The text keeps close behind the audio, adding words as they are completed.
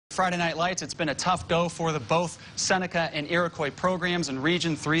Friday Night Lights, it's been a tough go for the both Seneca and Iroquois programs in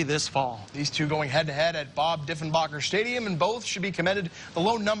Region 3 this fall. These two going head-to-head at Bob Diffenbacher Stadium, and both should be commended the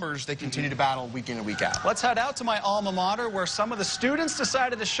low numbers they continue to battle week in and week out. Let's head out to my alma mater where some of the students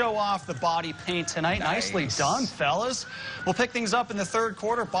decided to show off the body paint tonight. Nicely done, fellas. We'll pick things up in the third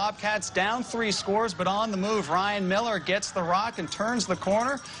quarter. Bobcats down 3 scores, but on the move. Ryan Miller gets the rock and turns the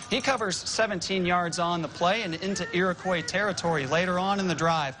corner. He covers 17 yards on the play and into Iroquois territory later on in the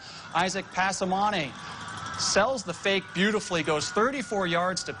drive. Isaac Passamane sells the fake beautifully, goes 34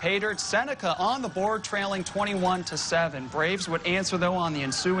 yards to pay dirt. Seneca on the board, trailing 21-7. Braves would answer, though, on the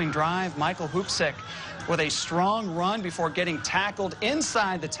ensuing drive. Michael Hoopsick with a strong run before getting tackled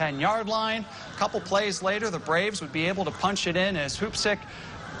inside the 10-yard line. A couple plays later, the Braves would be able to punch it in as Hoopsick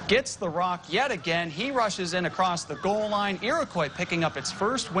gets the rock yet again. He rushes in across the goal line. Iroquois picking up its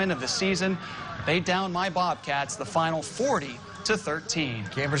first win of the season. They down my Bobcats, the final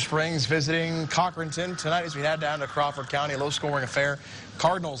 40-13. Cambridge Springs visiting Cochranton tonight as we head down to Crawford County. A low-scoring affair.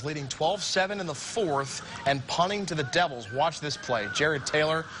 Cardinals leading 12-7 in the fourth and punting to the Devils. Watch this play. Jared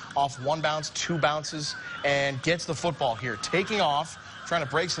Taylor off 1 bounce, 2 bounces, and gets the football here. Taking off, trying to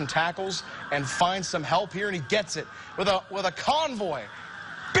break some tackles and find some help here, and he gets it with a convoy.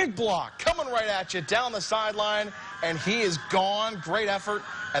 Big block coming right at you down the sideline, and he is gone. Great effort,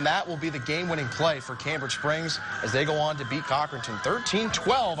 and that will be the game-winning play for Cambridge Springs as they go on to beat Cochranton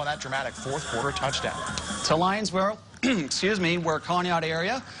 13-12 on that dramatic fourth-quarter touchdown. To Lionsville, we're Conneaut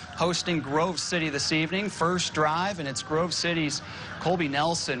area hosting Grove City this evening. First drive, and it's Grove City's Colby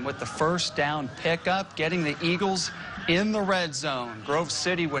Nelson with the first down pickup, getting the Eagles in the red zone. Grove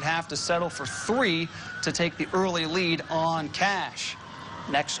City would have to settle for 3 to take the early lead on Cash.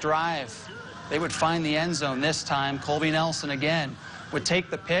 Next drive, they would find the end zone this time. Colby Nelson again would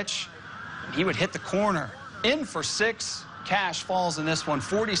take the pitch. He would hit the corner. In for 6. Cash falls in this one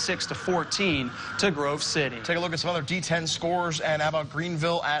 46-14 to Grove City. Take a look at some other D10 scores, and how about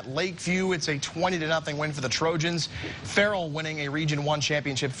Greenville at Lakeview? It's a 20-0 win for the Trojans. Farrell winning a Region 1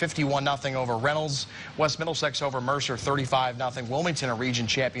 championship 51-0 over Reynolds. West Middlesex over Mercer 35-0. Wilmington a region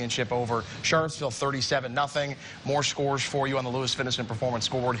championship over Sharpsville 37-0. More scores for you on the Lewis Fitness and Performance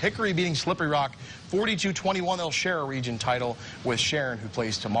scoreboard. Hickory beating Slippery Rock 42-21. They'll share a region title with Sharon, who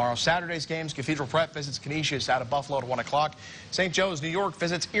plays tomorrow. Saturday's games, Cathedral Prep visits Canisius out of Buffalo at 1 o'clock. St. Joe's, New York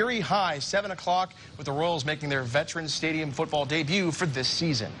visits Erie High, 7 o'clock, with the Royals making their Veterans Stadium football debut for this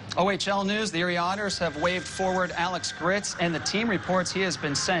season. OHL news, the Erie Otters have waived forward Alex Gritz, and the team reports he has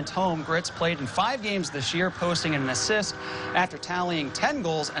been sent home. Gritz played in 5 games this year, posting an assist after tallying 10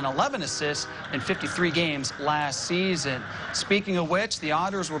 goals and 11 assists in 53 games last season. Speaking of which, the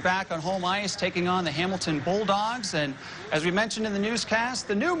Otters were back on home ice taking on the Hamilton Bulldogs, and as we mentioned in the newscast,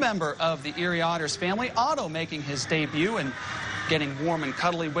 the new member of the Erie Otters family, Otto, making his debut and getting warm and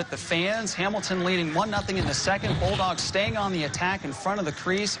cuddly with the fans. Hamilton leading 1-0 in the second. Bulldogs staying on the attack in front of the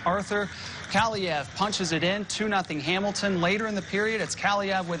crease. Arthur Kaliev punches it in, 2-0 Hamilton. Later in the period, it's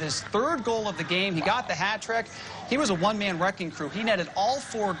Kaliev with his 3rd goal of the game. He got the hat trick. He was a one-man wrecking crew. He netted all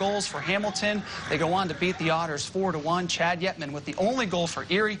 4 goals for Hamilton. They go on to beat the Otters 4-1. Chad Yetman with the only goal for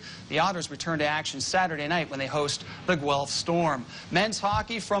Erie. The Otters return to action Saturday night when they host the Guelph Storm. Men's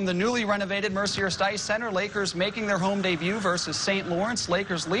hockey from the newly renovated Mercyhurst Ice Center. Lakers making their home debut versus St. Lawrence.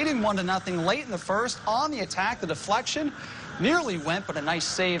 Lakers leading 1-0 late in the first. On the attack, the deflection nearly went, but a nice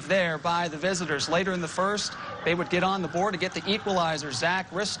save there by the visitors. Later in the first, they would get on the board to get the equalizer. Zach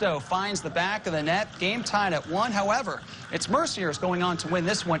Risto finds the back of the net. Game tied at 1. However, it's Mercyhurst going on to win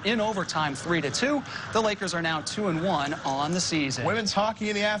this one in overtime 3-2. The Lakers are now 2-1 on the season. Women's hockey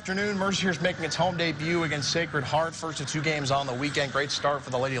in the afternoon. Mercyhurst making its home debut against Sacred Heart. First of 2 games on the weekend. Great start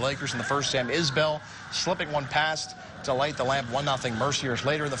for the Lady Lakers in the first. Sam Isbell slipping one past to light the lamp. 1-0 Mercyhurst.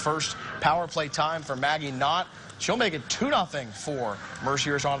 Later in the first, power play time for Maggie Knott. She'll make it 2-0 for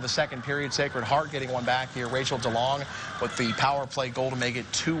Mercyhurst on to the second period. Sacred Heart getting one back here. Rachel DeLong with the power play goal to make it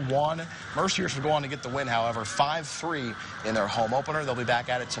 2-1. Mercyhurst will go on to get the win, however, 5-3 in their home opener. They'll be back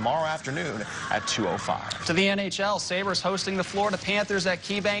at it tomorrow afternoon at 2:05. To the NHL, Sabres hosting the Florida Panthers at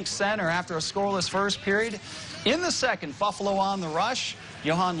KeyBank Center after a scoreless first period. In the second, Buffalo on the rush.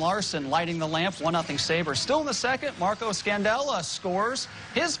 Johan Larsson lighting the lamp, 1-0 Sabres. Still in the second, Marco Scandella scores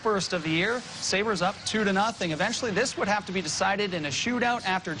his first of the year. Sabres up 2-0. Eventually, this would have to be decided in a shootout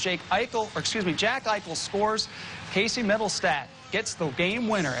after Jack Eichel scores. Casey Middlestat gets the game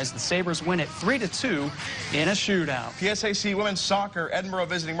winner as the Sabres win it 3-2 in a shootout. PSAC women's soccer, Edinburgh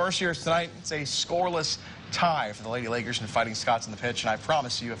visiting Mercyhurst tonight. It's a scoreless tie for the Lady Lakers and Fighting Scots in the pitch. And I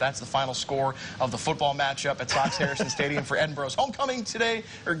promise you, if that's the final score of the football matchup at Sox Harrison Stadium for Edinburgh's homecoming today,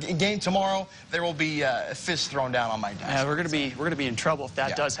 or game tomorrow, there will be a fist thrown down on my desk. Yeah, we're gonna be in trouble if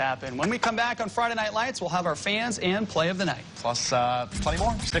that does happen. When we come back on Friday Night Lights, we'll have our fans and play of the night. Plus plenty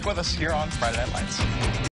more. Stick with us here on Friday Night Lights.